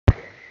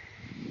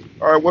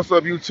All right, what's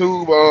up,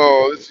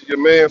 YouTube? This is your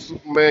man,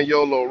 Superman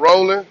YOLO,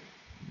 rolling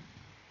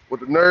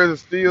with the nerves and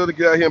steel to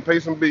get out here and pay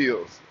some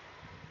bills.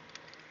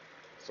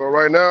 So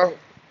right now,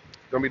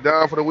 gonna be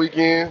down for the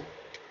weekend.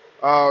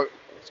 Uh,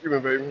 excuse me,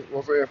 baby. You know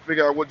what I'm saying?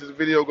 Figure out what this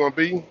video gonna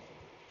be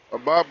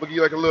about. But give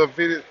you like a little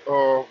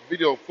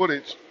video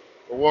footage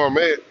of where I'm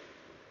at.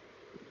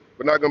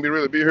 But not gonna be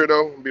really be here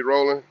though. Be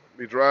rolling,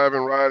 be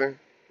driving, riding,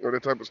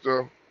 that type of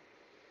stuff.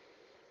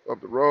 Up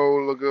the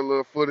road, look good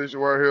little footage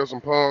right here, some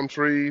palm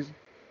trees.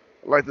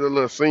 I like the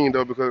little scene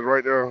though because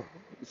right there,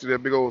 you see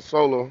that big old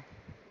solar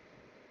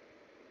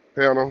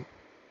panel.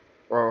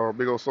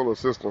 Big old solar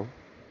system.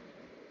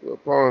 A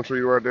palm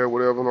tree right there,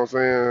 whatever, you know what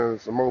I'm saying?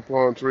 Some more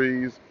palm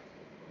trees.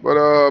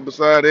 But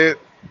beside that,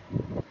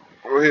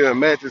 we're here in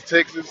Matthews,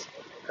 Texas.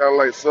 Kind of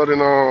like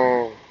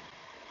southern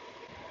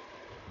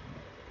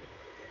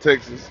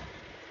Texas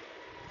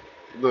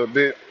a little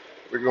bit.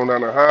 We're going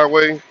down the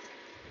highway.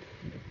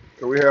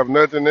 So we have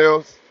nothing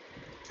else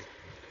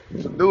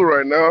to do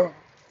right now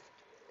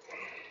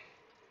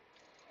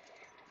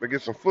but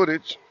get some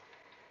footage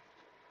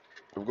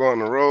of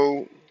going on the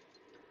road.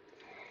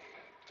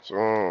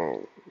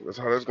 So that's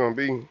how that's going to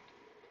be.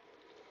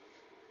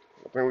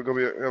 I think we're going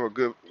to have a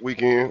good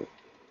weekend.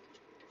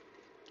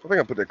 I think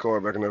I put that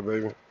car back in there,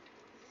 baby.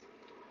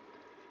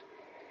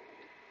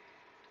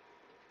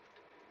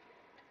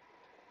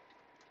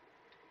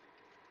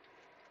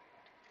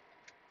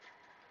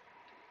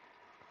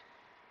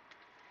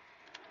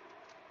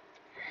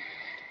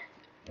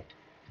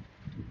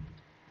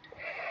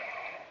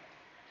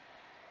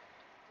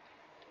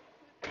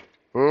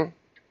 Hmm?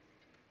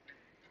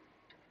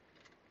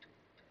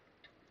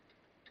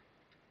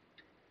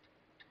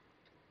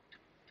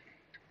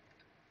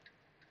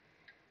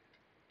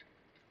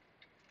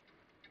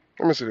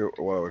 Let me see the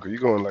wow, because you're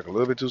going like a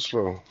little bit too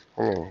slow.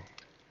 Hold on.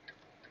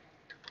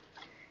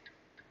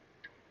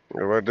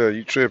 Yeah, right there,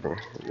 you tripping.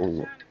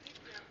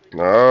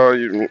 No,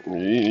 you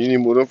need to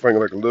move them finger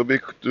like a little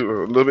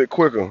bit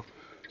quicker.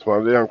 That's why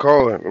I'm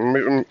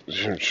calling.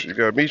 You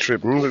got me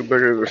tripping. Let me look back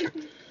at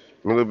it.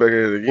 Let me look back at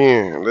it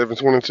again.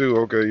 11:22.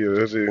 Okay, yeah,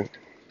 that's it.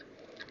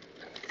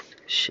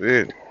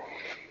 Shit.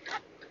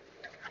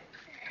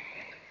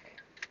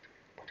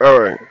 All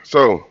right,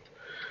 so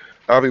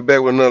I'll be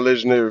back with another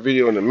legendary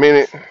video in a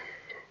minute.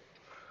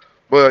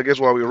 But I guess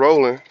while we're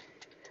rolling,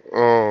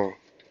 um,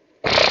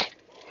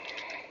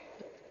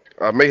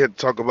 I may have to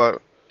talk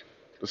about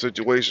the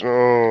situation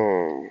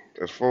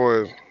as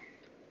far as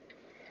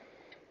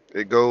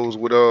it goes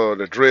with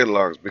the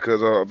dreadlocks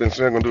because I've been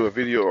saying I'm gonna do a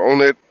video on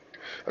it.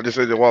 I just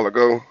said it a while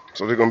ago,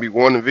 so there's gonna be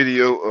one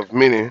video of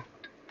many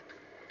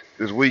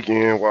this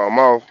weekend while I'm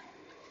off.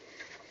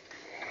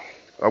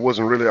 I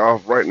wasn't really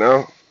off right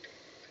now,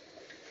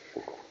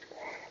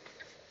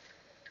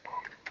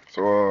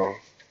 so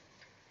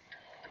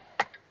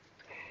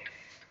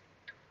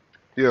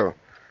yeah,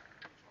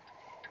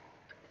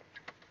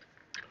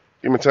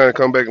 give me time to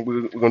come back and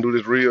we're gonna do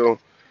this real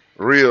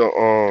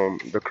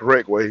the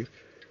correct way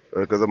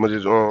because I'm gonna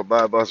just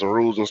abide by some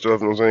rules and stuff.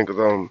 You know what I'm saying?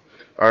 Because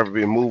I've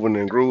been moving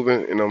and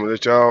grooving, and I'm gonna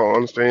let y'all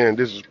understand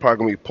this is probably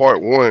gonna be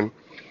part one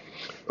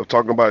of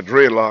talking about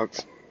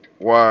dreadlocks.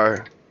 Why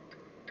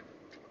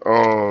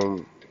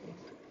um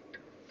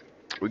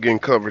we're getting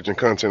coverage and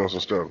content on some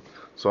stuff.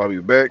 So I'll be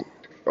back.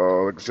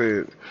 Like I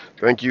said,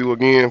 thank you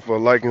again for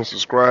liking,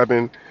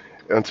 subscribing,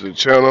 onto the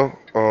channel.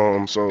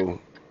 So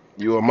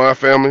you are my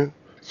family,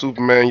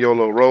 Superman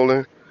YOLO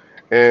rolling,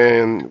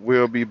 and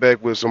we'll be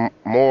back with some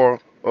more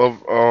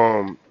of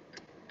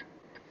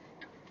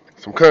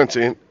some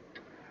content,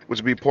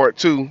 which will be part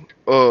two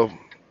of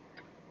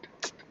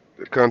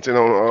the content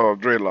on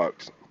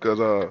dreadlocks.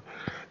 Because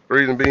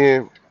reason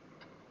being,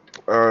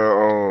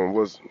 I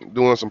was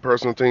doing some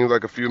personal things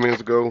like a few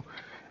minutes ago,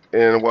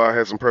 and while I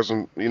had some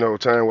personal,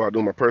 time while I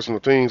do my personal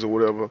things or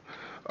whatever,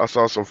 I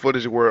saw some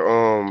footage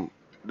where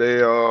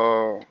they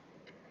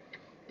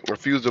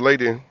refused a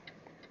lady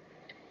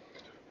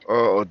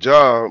a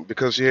job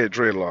because she had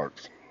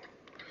dreadlocks.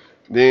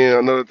 Then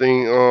another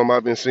thing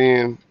I've been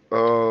seeing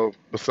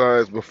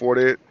besides before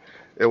that,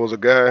 there was a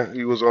guy.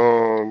 He was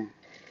a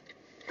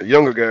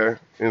younger guy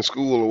in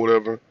school or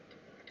whatever,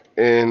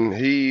 and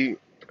he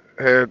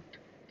had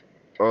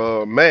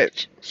a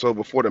match. So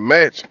before the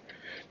match,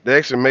 they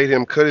actually made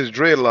him cut his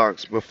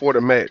dreadlocks before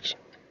the match.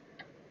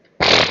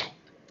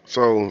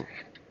 So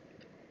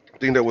I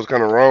think that was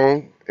kind of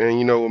wrong. And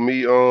with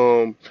me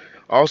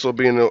also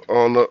being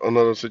on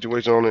another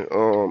situation on it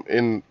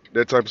in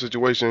that type of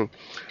situation,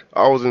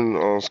 I was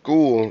in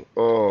school,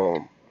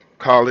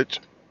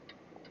 college,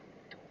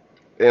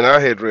 and I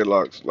had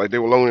dreadlocks. Like they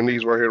were longer than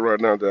these right here, right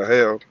now that I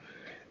have.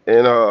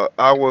 And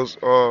I was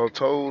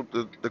told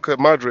to cut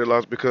my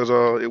dreadlocks because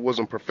it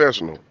wasn't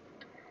professional.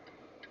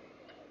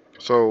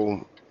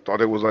 So thought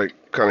it was like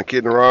kind of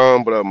kidding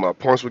around, but my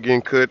points were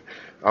getting cut.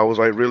 I was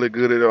like really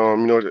good at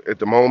at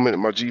the moment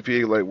my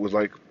GPA like was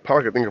like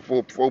probably I think a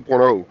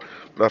 4.0,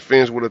 but I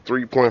finished with a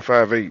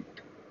 3.58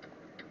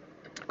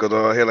 because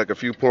I had like a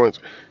few points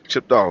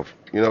chipped off.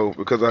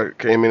 Because I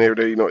came in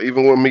every day.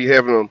 Even with me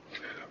having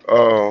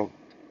them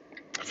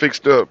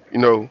fixed up.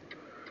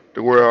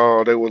 to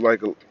where they was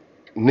like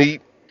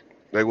neat.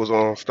 They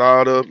was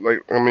styled up. Like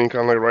I mean,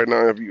 kind of like right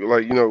now, if you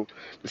like,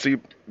 to see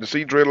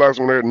dreadlocks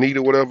when they're neat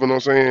or whatever. You know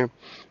what I'm saying?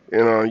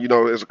 And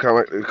it's kind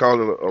of like they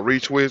call it a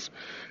retwist.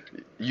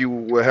 You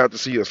will have to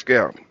see your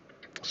scalp.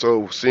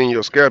 So seeing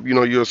your scalp,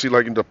 you'll see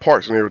like the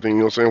parts and everything. You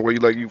know what I'm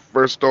saying? Where you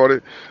first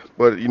started,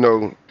 but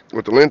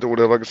with the length or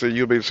whatever, like I said,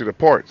 you'll be able to see the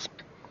parts.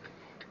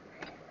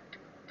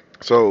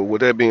 So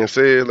with that being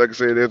said, like I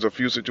said, there's a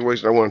few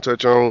situations I want to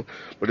touch on,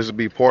 but this will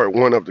be part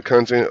one of the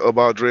content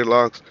about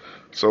dreadlocks.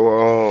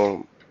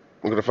 So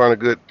I'm gonna find a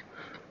good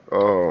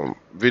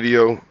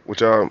video,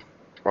 which I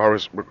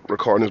was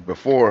recording this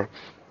before.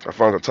 I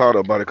found a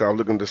title about it because I was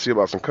looking to see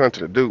about some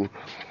content to do,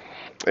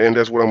 and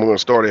that's what I'm gonna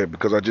start at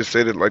because I just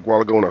said it like a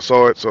while ago when I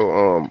saw it.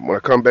 So when I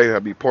come back,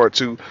 that'll be part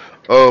two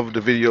of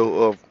the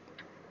video of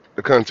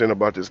the content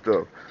about this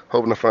stuff.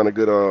 Hoping to find a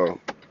good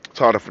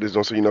title for this,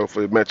 so if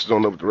it matches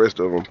on up with the rest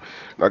of them,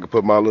 and I can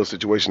put my little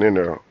situation in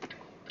there.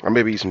 I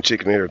maybe eat some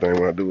chicken and everything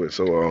when I do it.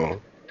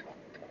 So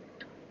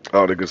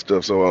all the good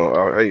stuff.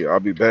 So hey, I'll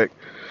be back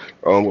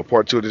with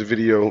part two of this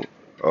video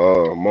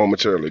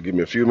momentarily. Give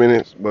me a few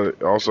minutes,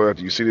 but also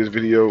after you see this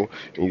video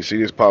and you see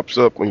this pops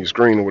up on your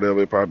screen or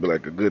whatever, it probably be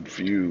like a good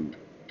few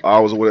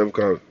hours or whatever.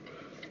 Cause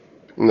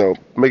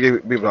make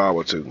it be an hour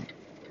or two.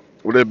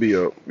 Will that be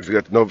up? If you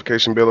got the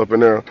notification bell up in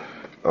there,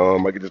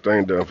 I get this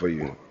thing done for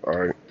you. All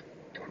right,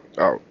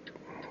 out.